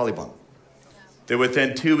hands of the Taliban. That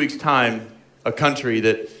within 2 weeks' time, a country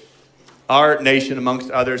that our nation, amongst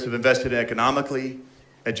others, have invested in economically,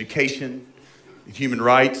 education, human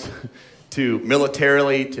rights, to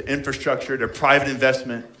militarily, to infrastructure, to private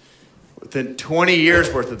investment, within 20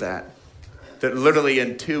 years worth of that literally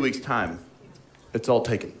in 2 weeks' time, it's all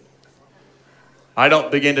taken. I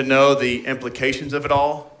don't begin to know the implications of it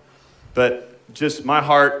all, but just my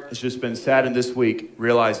heart has just been saddened this week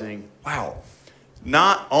realizing, wow,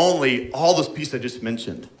 not only all those pieces I just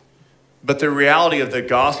mentioned, but the reality of the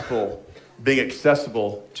gospel being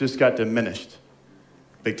accessible just got diminished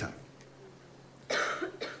big time.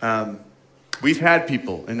 We've had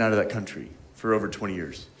people in and out of that country for over 20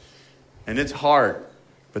 years. And it's hard,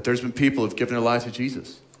 but there's been people who've given their lives to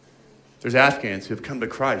Jesus. There's Afghans who have come to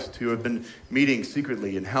Christ, who have been meeting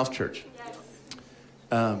secretly in house church.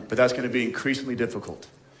 But that's going to be increasingly difficult.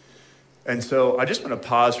 And so I just want to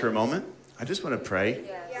pause for a moment. I just want to pray,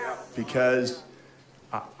 because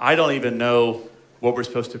I don't even know what we're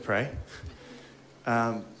supposed to pray.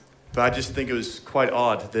 But I just think it was quite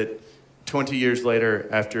odd that 20 years later,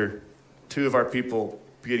 after 2 of our people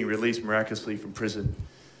getting released miraculously from prison,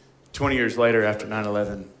 20 years later after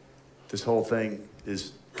 9/11, this whole thing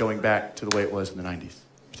is going back to the way it was in the 90s,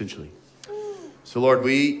 potentially. So Lord,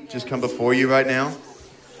 we just come before you right now,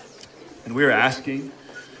 and we are asking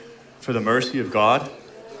for the mercy of God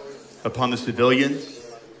upon the civilians,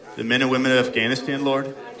 the men and women of Afghanistan,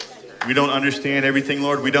 Lord. We don't understand everything,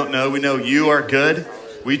 Lord. We don't know. We know you are good.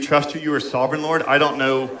 We trust you. You are sovereign, Lord. I don't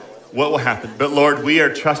know what will happen. But Lord, we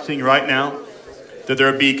are trusting right now that there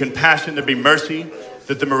would be compassion, there would be mercy,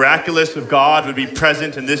 that the miraculous of God would be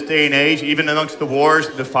present in this day and age, even amongst the wars,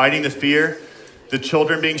 the fighting, the fear, the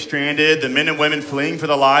children being stranded, the men and women fleeing for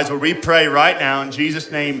their lives. Lord, we pray right now in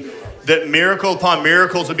Jesus' name that miracle upon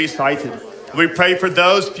miracles would be cited. We pray for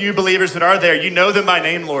those few believers that are there. You know them by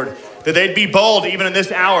name, Lord, that they'd be bold even in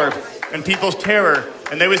this hour and people's terror.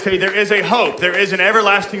 And they would say, there is a hope. There is an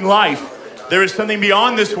everlasting life. There is something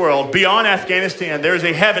beyond this world, beyond Afghanistan. There is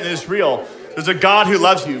a heaven that is real. There's a God who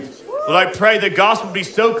loves you. Lord, I pray the gospel would be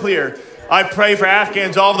so clear. I pray for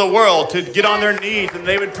Afghans all over the world to get on their knees and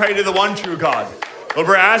they would pray to the one true God. Lord,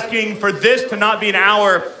 we're asking for this to not be an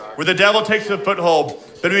hour where the devil takes a foothold,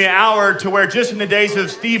 but an hour to where just in the days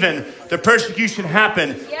of Stephen, the persecution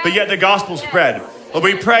happened, but yet the gospel spread. Lord,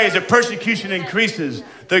 we pray as the persecution increases,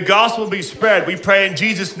 the gospel will be spread. We pray in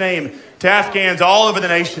Jesus' name to Afghans all over the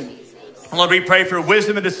nation. And Lord, we pray for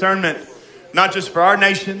wisdom and discernment, not just for our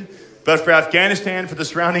nation, but for Afghanistan, for the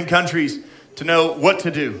surrounding countries, to know what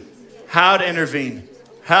to do, how to intervene,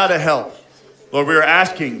 how to help. Lord, we are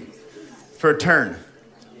asking for a turn.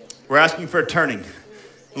 We're asking for a turning.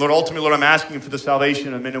 Lord, ultimately, Lord, I'm asking for the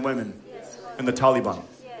salvation of men and women and the Taliban.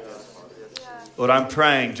 Lord, I'm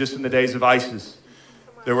praying just in the days of ISIS,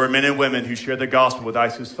 there were men and women who shared the gospel with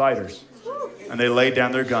ISIS fighters. And they laid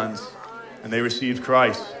down their guns and they received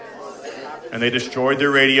Christ. And they destroyed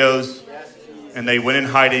their radios and they went in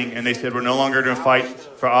hiding and they said, we're no longer going to fight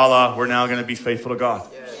for Allah. We're now going to be faithful to God.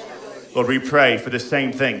 Lord, we pray for the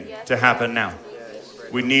same thing to happen now.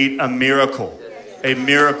 We need a miracle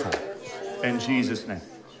in Jesus' name.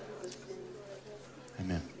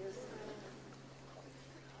 Amen.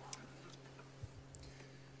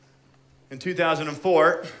 In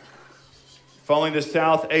 2004, following the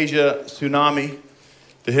South Asia tsunami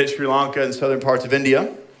that hit Sri Lanka and southern parts of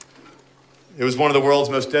India, it was one of the world's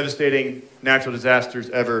most devastating natural disasters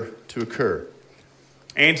ever to occur.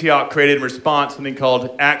 Antioch created in response something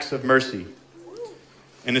called Acts of Mercy.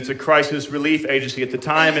 And it's a crisis relief agency. At the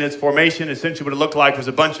time in its formation, essentially what it looked like was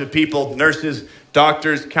a bunch of people, nurses,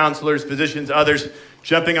 doctors, counselors, physicians, others,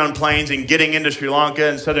 jumping on planes and getting into Sri Lanka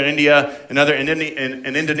and southern India and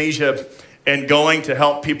Indonesia and going to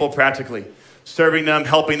help people practically. Serving them,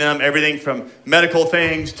 helping them, everything from medical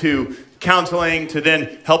things to counseling to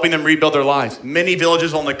then helping them rebuild their lives. Many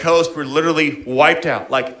villages on the coast were literally wiped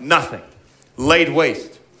out, like nothing, laid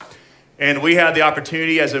waste. And we had the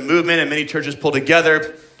opportunity as a movement and many churches pulled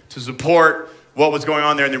together to support what was going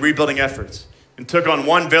on there in the rebuilding efforts. And took on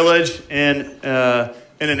one village in an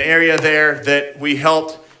area there that we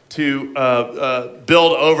helped to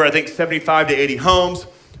build over, I think, 75 to 80 homes,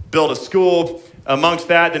 build a school. Amongst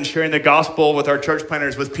that, then sharing the gospel with our church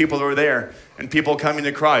planters, with people that were there, and people coming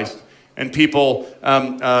to Christ, and people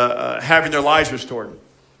having their lives restored. And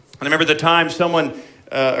I remember the time someone,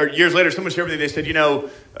 or years later, someone shared with me, they said,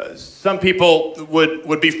 some people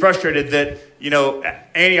would be frustrated that,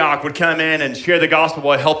 Antioch would come in and share the gospel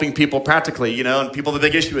while helping people practically, and people have a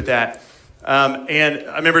big issue with that. And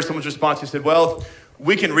I remember someone's response, he said, well,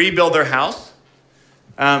 we can rebuild their house,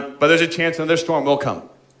 but there's a chance another storm will come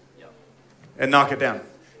and knock it down.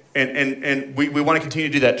 And we want to continue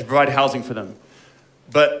to do that, to provide housing for them.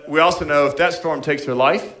 But we also know if that storm takes their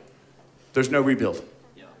life, there's no rebuild.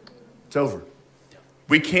 It's over.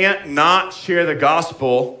 We can't not share the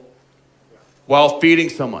gospel while feeding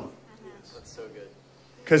someone. That's so good.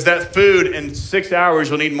 Because that food in 6 hours,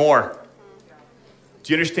 you'll need more.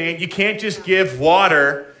 Do you understand? You can't just give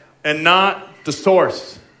water and not the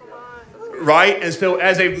source. Right? And so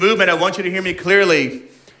as a movement, I want you to hear me clearly.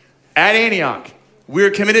 At Antioch,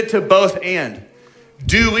 we're committed to both and.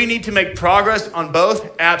 Do we need to make progress on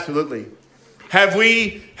both? Absolutely. Have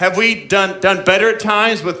we done better at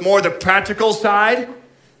times with more of the practical side?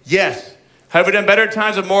 Yes. Have we done better at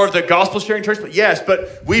times with more of the gospel sharing church? Yes,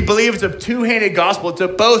 but we believe it's a two-handed gospel. It's a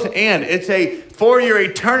both and. It's a for your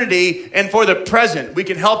eternity and for the present. We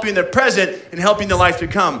can help you in the present and help you in the life to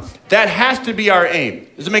come. That has to be our aim.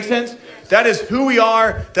 Does it make sense? That is who we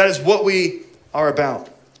are. That is what we are about.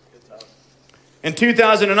 In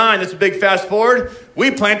 2009, that's a big fast forward, we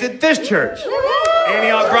planted this church.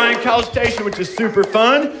 Antioch Bryan College Station, which is super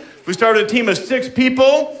fun. We started a team of 6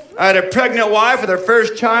 people. I had a pregnant wife with our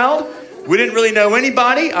first child. We didn't really know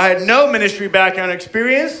anybody. I had no ministry background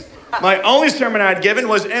experience. My only sermon I had given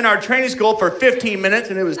was in our training school for 15 minutes,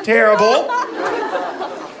 and it was terrible.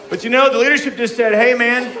 But the leadership just said, hey,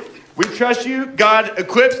 man, we trust you. God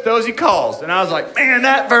equips those he calls. And I was like, man,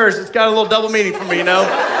 that verse, it's got a little double meaning for me,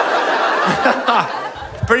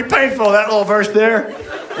 Pretty painful, that little verse there.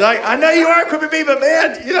 Like, I know you are equipping me, but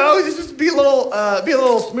man, just be a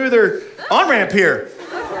little smoother on-ramp here.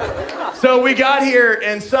 So we got here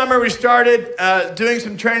in summer. We started doing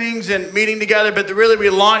some trainings and meeting together, but really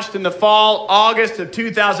we launched in the fall, August of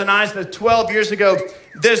 2009, so that's 12 years ago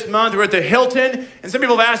this month. We're at the Hilton, and some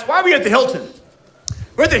people have asked, why are we at the Hilton?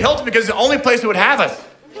 We're at the Hilton because it's the only place that would have us.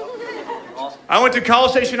 I went to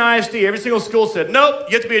College Station ISD. Every single school said, nope,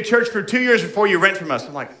 you have to be a church for 2 years before you rent from us.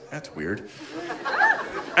 I'm like, that's weird.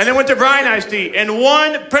 And then went to Bryan ISD, and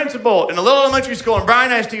one principal in a little elementary school in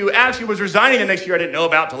Bryan ISD who actually was resigning the next year, I didn't know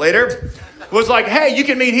about till later, was like, hey, you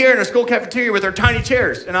can meet here in our school cafeteria with our tiny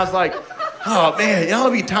chairs. And I was like, oh man, y'all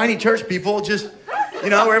be tiny church people, just,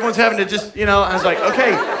 where everyone's having to just, I was like,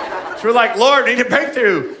 okay. So we're like, Lord, we need a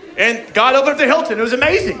breakthrough. And God opened up the Hilton. It was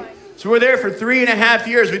amazing. So we're there for 3.5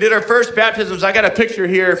 years. We did our first baptisms. I got a picture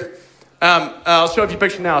here. I'll show you a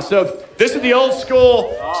picture now. So this is the old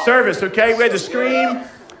school service, okay? We had to scream.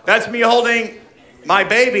 That's me holding my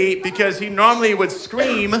baby because he normally would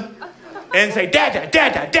scream and say, Dada,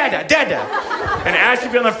 Dada, Dada, Dada. And Ashley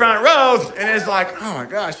would be on the front row, and it's like, oh my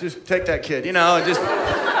gosh, just take that kid, and just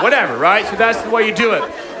whatever, right? So that's the way you do it.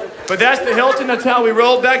 But that's the Hilton. That's how we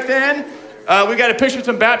rolled back then. We got a picture of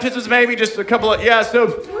some baptisms, maybe, just a couple of, so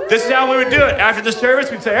this is how we would do it. After the service,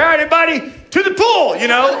 we'd say, all right, everybody, to the pool,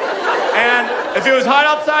 And if it was hot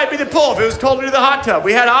outside, be the pool. If it was cold, do the hot tub.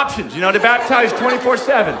 We had options, to baptize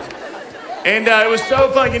 24/7. And it was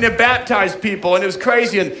so fun getting to baptize people, and it was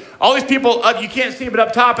crazy. And all these people, you can't see, but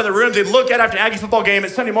up top in the rooms, they'd look at after an Aggie football game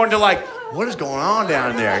at Sunday morning, they're like, what is going on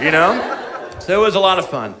down there, So it was a lot of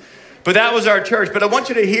fun. But that was our church. But I want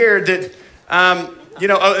you to hear that,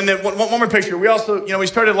 and then one more picture. We also, we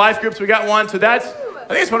started life groups. We got one. So I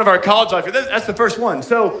think it's one of our college life groups. That's the first one.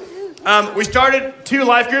 So we started 2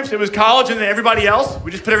 life groups. It was college and then everybody else. We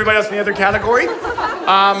just put everybody else in the other category.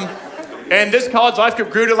 And this college life group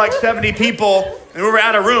grew to like 70 people, and we were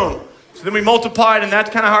out of room. So then we multiplied, and that's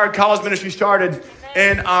kind of how our college ministry started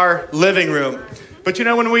in our living room. But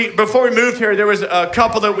before we moved here, there was a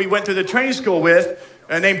couple that we went through the training school with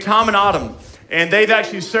named Tom and Autumn. And they've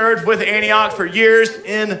actually served with Antioch for years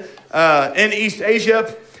in East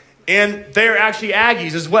Asia. And they're actually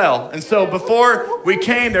Aggies as well. And so before we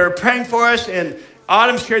came, they were praying for us. And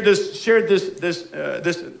Autumn shared this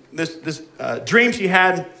dream she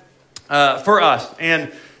had for us.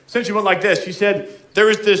 And essentially went like this. She said, there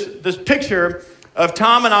was this picture of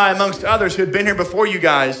Tom and I, amongst others, who had been here before you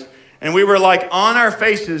guys. And we were like on our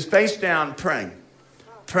faces, face down, praying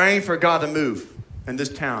for God to move in this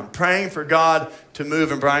town, praying for God to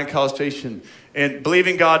move in Bryan College Station, and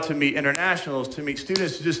believing God to meet internationals, to meet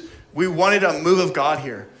students. We wanted a move of God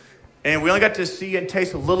here. And we only got to see and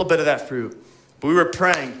taste a little bit of that fruit. But we were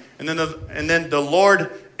praying. And then the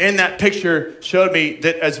Lord in that picture showed me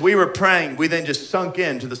that as we were praying, we then just sunk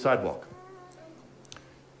into the sidewalk.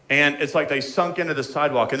 And it's like they sunk into the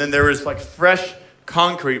sidewalk. And then there was like fresh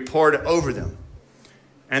concrete poured over them.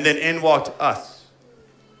 And then in walked us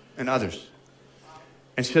and others.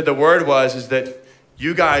 And she said the word is that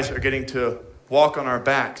you guys are getting to walk on our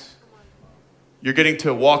backs. You're getting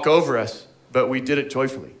to walk over us, but we did it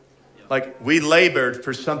joyfully. Like we labored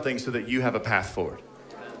for something so that you have a path forward.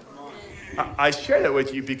 I share that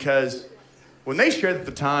with you because when they shared at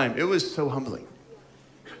the time, it was so humbling.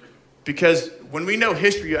 Because when we know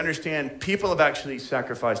history, you understand people have actually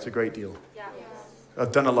sacrificed a great deal.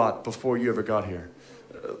 I've done a lot before you ever got here.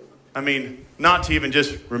 Not to even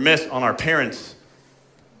just remiss on our parents,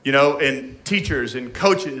 and teachers and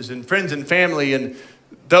coaches and friends and family and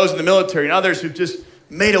those in the military and others who've just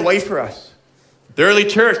made a way for us. The early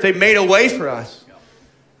church, they made a way for us.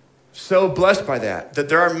 So blessed by that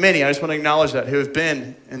there are many, I just want to acknowledge that, who have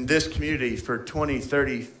been in this community for 20,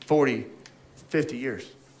 30, 40, 50 years,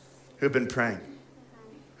 who've been praying,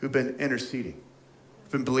 who've been interceding,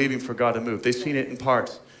 who've been believing for God to move. They've seen it in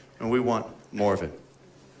parts, and we want more of it.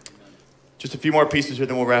 Just a few more pieces here,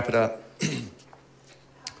 then we'll wrap it up.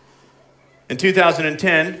 In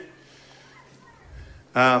 2010,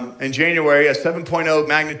 in January, a 7.0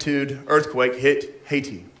 magnitude earthquake hit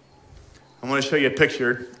Haiti. I want to show you a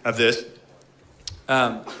picture of this.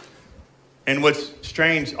 And what's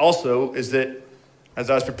strange also is that as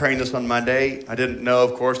I was preparing this on Monday, I didn't know,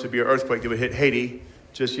 of course, there'd be an earthquake that would hit Haiti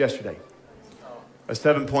just yesterday. A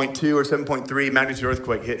 7.2 or 7.3 magnitude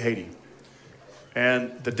earthquake hit Haiti.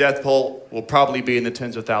 And the death toll will probably be in the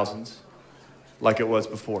tens of thousands like it was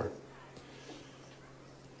before.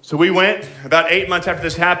 So we went about 8 months after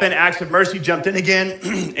this happened. Acts of Mercy jumped in again.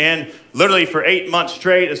 And literally for 8 months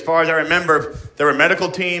straight, as far as I remember, there were medical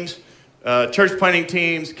teams, church planting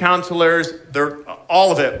teams, counselors,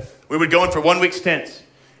 all of it. We would go in for 1 week stints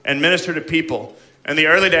and minister to people. In the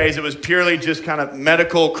early days, it was purely just kind of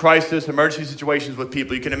medical crisis, emergency situations with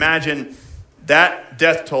people. You can imagine that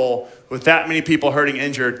death toll, with that many people hurting,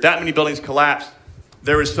 injured, that many buildings collapsed,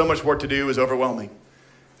 there was so much work to do. It was overwhelming.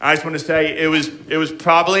 I just want to say it was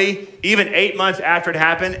probably, even 8 months after it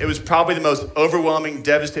happened, it was probably the most overwhelming,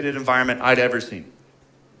 devastated environment I'd ever seen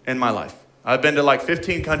in my life. I've been to like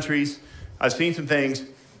 15 countries. I've seen some things.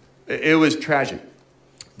 It was tragic.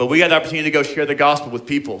 But we had the opportunity to go share the gospel with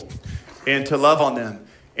people and to love on them.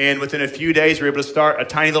 And within a few days, we were able to start a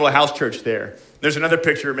tiny little house church there. There's another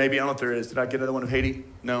picture, maybe, I don't know if there is. Did I get another one of Haiti?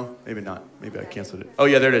 No, maybe not. Maybe I canceled it. Oh,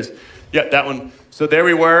 yeah, there it is. Yeah, that one. So there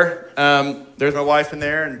we were. There's my wife in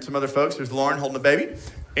there and some other folks. There's Lauren holding the baby.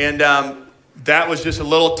 And that was just a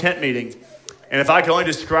little tent meeting. And if I could only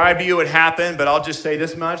describe to you what happened, but I'll just say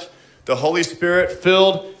this much. The Holy Spirit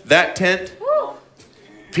filled that tent.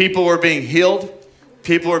 People were being healed.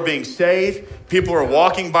 People were being saved. People were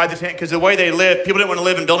walking by the tent because the way they lived, people didn't want to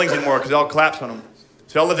live in buildings anymore because they all collapsed on them.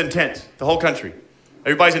 So they all lived in tents, the whole country.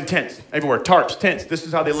 Everybody's in tents, everywhere, tarps, tents. This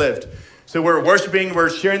is how they lived. So we're worshiping, we're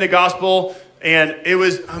sharing the gospel, and it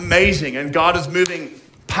was amazing. And God is moving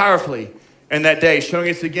powerfully in that day, showing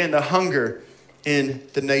us again the hunger in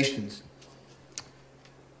the nations.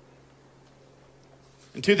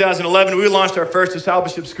 In 2011, we launched our first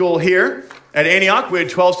discipleship school here at Antioch. We had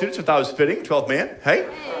 12 students. I thought it was fitting, 12 men. Hey,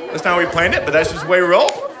 that's not how we planned it, but that's just the way we roll.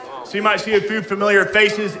 So you might see a few familiar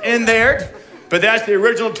faces in there, but that's the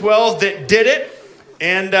original 12 that did it,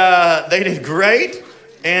 and they did great.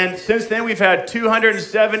 And since then, we've had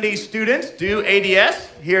 270 students do ADS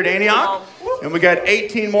here at Antioch, and we got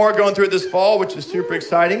 18 more going through it this fall, which is super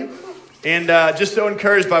exciting. And just so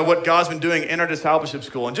encouraged by what God's been doing in our discipleship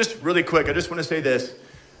school. And just really quick, I just want to say this.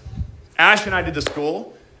 Ash and I did the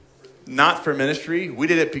school, not for ministry. We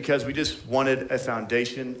did it because we just wanted a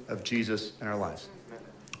foundation of Jesus in our lives.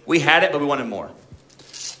 We had it, but we wanted more.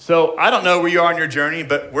 So I don't know where you are on your journey,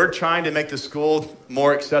 but we're trying to make the school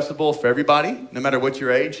more accessible for everybody, no matter what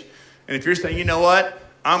your age. And if you're saying, you know what,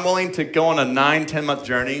 I'm willing to go on a 9-10 month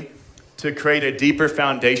journey to create a deeper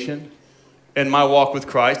foundation in my walk with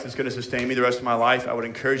Christ that's going to sustain me the rest of my life, I would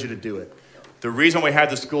encourage you to do it. The reason we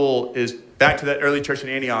had the school is back to that early church in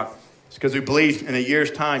Antioch. It's because we believe in a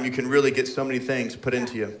year's time you can really get so many things put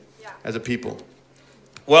into you as a people.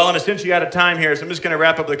 Well, I'm essentially out of time here, so I'm just going to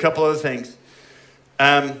wrap up with a couple other things.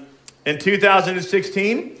 In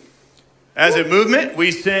 2016, as a movement,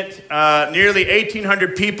 we sent nearly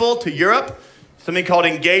 1,800 people to Europe, something called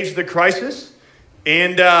Engage the Crisis.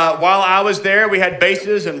 And while I was there, we had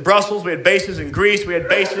bases in Brussels, we had bases in Greece, we had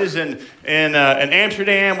bases in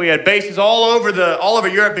Amsterdam, we had bases all over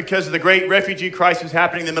Europe because of the great refugee crisis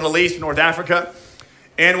happening in the Middle East and North Africa.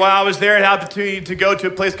 And while I was there, I had the opportunity to go to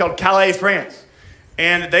a place called Calais, France.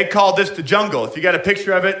 And they called this the jungle. If you got a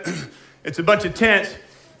picture of it, it's a bunch of tents.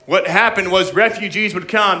 What happened was refugees would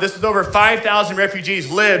come. This is over 5,000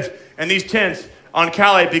 refugees lived in these tents on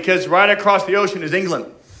Calais because right across the ocean is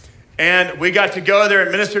England. And we got to go there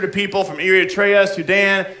and minister to people from Eritrea,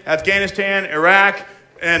 Sudan, Afghanistan, Iraq,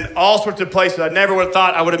 and all sorts of places. I never would have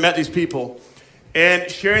thought I would have met these people. And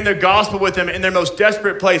sharing the gospel with them in their most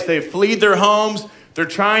desperate place. They fled their homes. They're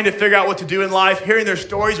trying to figure out what to do in life. Hearing their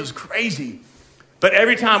stories was crazy. But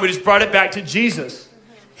every time we just brought it back to Jesus.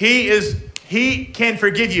 He can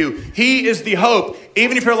forgive you. He is the hope.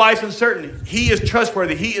 Even if your life's uncertain, He is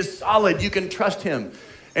trustworthy. He is solid. You can trust Him.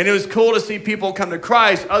 And it was cool to see people come to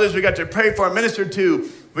Christ. Others we got to pray for and minister to.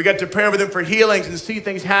 We got to pray over them for healings and see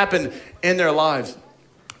things happen in their lives.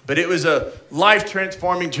 But it was a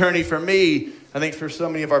life-transforming journey for me, I think for so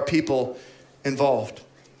many of our people involved.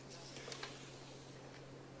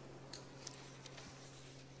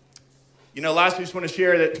 You know, lastly, I just want to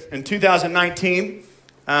share that in 2019,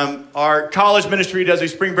 our college ministry does a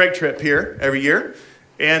spring break trip here every year.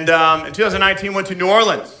 And in 2019, went to New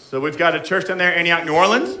Orleans. So we've got a church down there, Antioch, New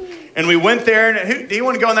Orleans. And we went there. And do you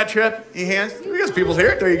want to go on that trip? Any hands? We got some people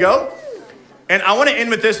here. There you go. And I want to end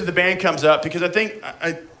with this as the band comes up because I think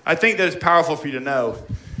that it's powerful for you to know.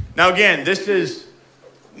 Now, again, this is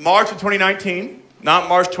March of 2019, not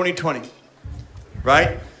March 2020,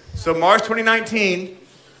 right? So March 2019,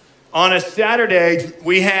 on a Saturday,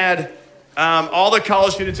 we had all the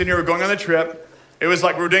college students in here were going on the trip. It was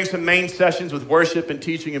like we were doing some main sessions with worship and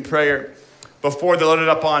teaching and prayer before they loaded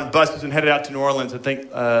up on buses and headed out to New Orleans, I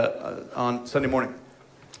think, on Sunday morning.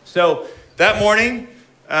 So that morning,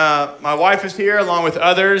 my wife was here along with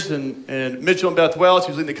others, and Mitchell and Beth Wells, who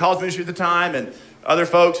was leading the college ministry at the time, and other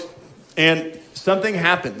folks. And something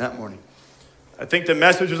happened that morning. I think the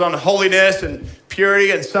message was on holiness and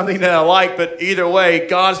purity and something that I like, but either way,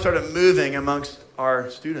 God started moving amongst our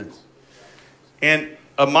students. And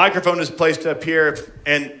a microphone was placed up here,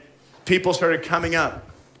 and people started coming up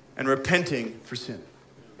and repenting for sin.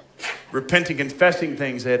 repenting, confessing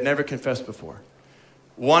things they had never confessed before.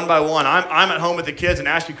 One by one, I'm at home with the kids, and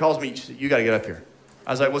Ashley calls me, she said, you got to get up here.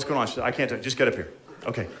 I was like, what's going on? She said, I can't just get up here.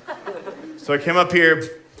 Okay. So I came up here,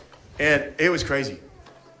 and it was crazy.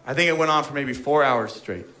 I think it went on for maybe 4 hours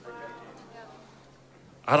straight.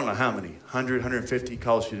 I don't know how many, 100, 150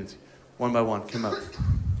 college students, one by one, came up.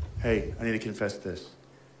 Hey, I need to confess this.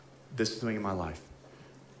 This is something in my life.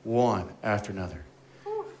 One after another.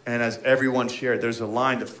 And as everyone shared, there's a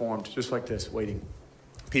line that formed just like this, waiting.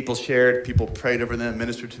 People shared, people prayed over them,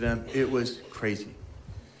 ministered to them. It was crazy.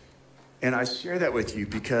 And I share that with you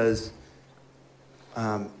because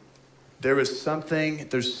there's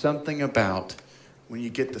something about when you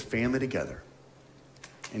get the family together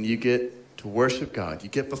and you get to worship God, you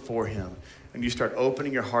get before him, and you start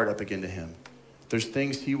opening your heart up again to him. There's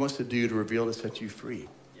things he wants to do to reveal, to set you free.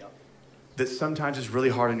 Yep. That sometimes is really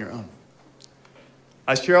hard on your own.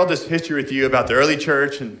 I share all this history with you about the early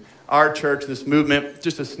church and our church, this movement,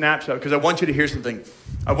 just a snapshot, because I want you to hear something.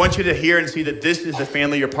 I want you to hear and see that this is the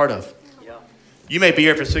family you're part of. Yep. You may be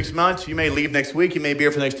here for 6 months. You may leave next week. You may be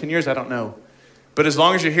here for the next 10 years. I don't know. But as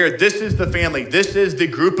long as you're here, this is the family. This is the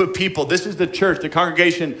group of people. This is the church, the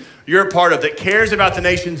congregation you're a part of that cares about the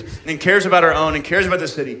nations and cares about our own and cares about the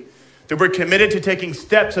city. That we're committed to taking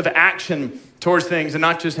steps of action towards things and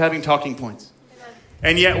not just having talking points.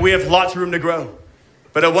 And yet we have lots of room to grow.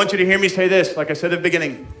 But I want you to hear me say this, like I said at the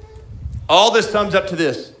beginning. All this sums up to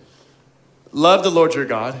this. Love the Lord your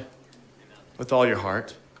God with all your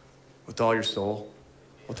heart, with all your soul,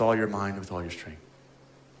 with all your mind, with all your strength.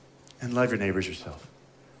 And love your neighbors yourself.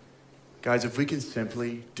 Guys, if we can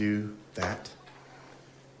simply do that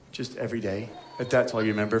just every day, if that's all you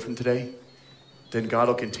remember from today, then God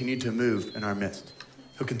will continue to move in our midst.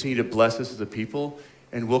 He'll continue to bless us as a people,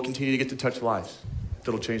 and we'll continue to get to touch lives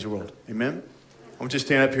that'll change the world. Amen? I want you to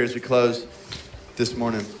stand up here as we close this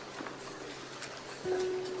morning.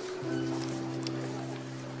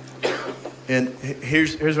 And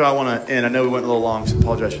here's where I want to end. I know we went a little long, so I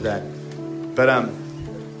apologize for that. But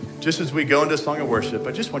just as we go into a song of worship,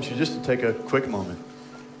 I just want you just to take a quick moment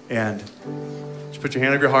and just put your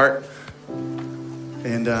hand over your heart.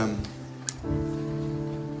 And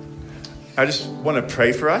I just want to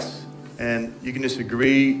pray for us. And you can just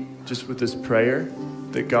agree just with this prayer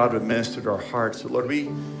that God would minister to our hearts. So Lord, we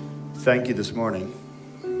thank you this morning.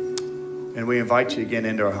 And we invite you again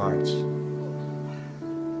into our hearts.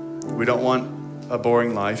 We don't want a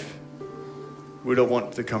boring life. We don't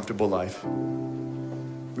want the comfortable life.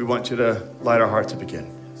 We want you to light our hearts up again.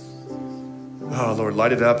 Oh, Lord,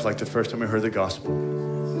 light it up like the first time we heard the gospel.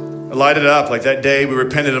 Light it up like that day we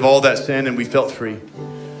repented of all that sin and we felt free.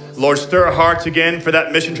 Lord, stir our hearts again for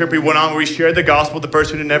that mission trip we went on where we shared the gospel with the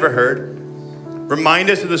person who never heard. Remind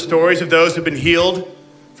us of the stories of those who've been healed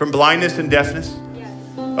from blindness and deafness.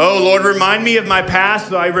 Oh, Lord, remind me of my past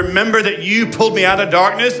so I remember that you pulled me out of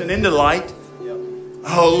darkness and into light.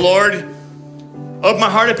 Oh, Lord, open my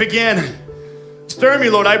heart up again. Stir me,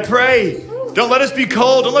 Lord, I pray. Don't let us be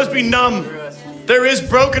cold. Don't let us be numb. There is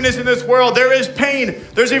brokenness in this world. There is pain.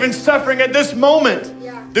 There's even suffering at this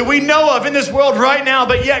moment that we know of in this world right now.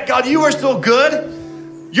 But yet, God, you are still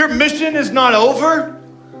good. Your mission is not over.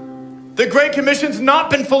 The Great Commission's not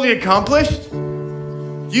been fully accomplished.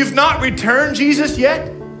 You've not returned, Jesus,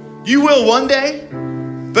 yet. You will one day.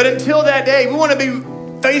 But until that day, we want to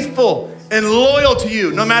be faithful and loyal to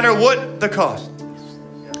you, no matter what the cost.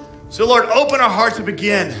 So, Lord, open our hearts up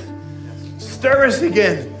again. Stir us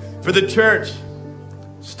again for the church.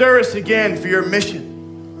 Stir us again for your mission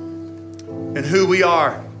and who we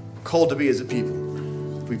are called to be as a people.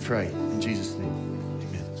 We pray in Jesus' name.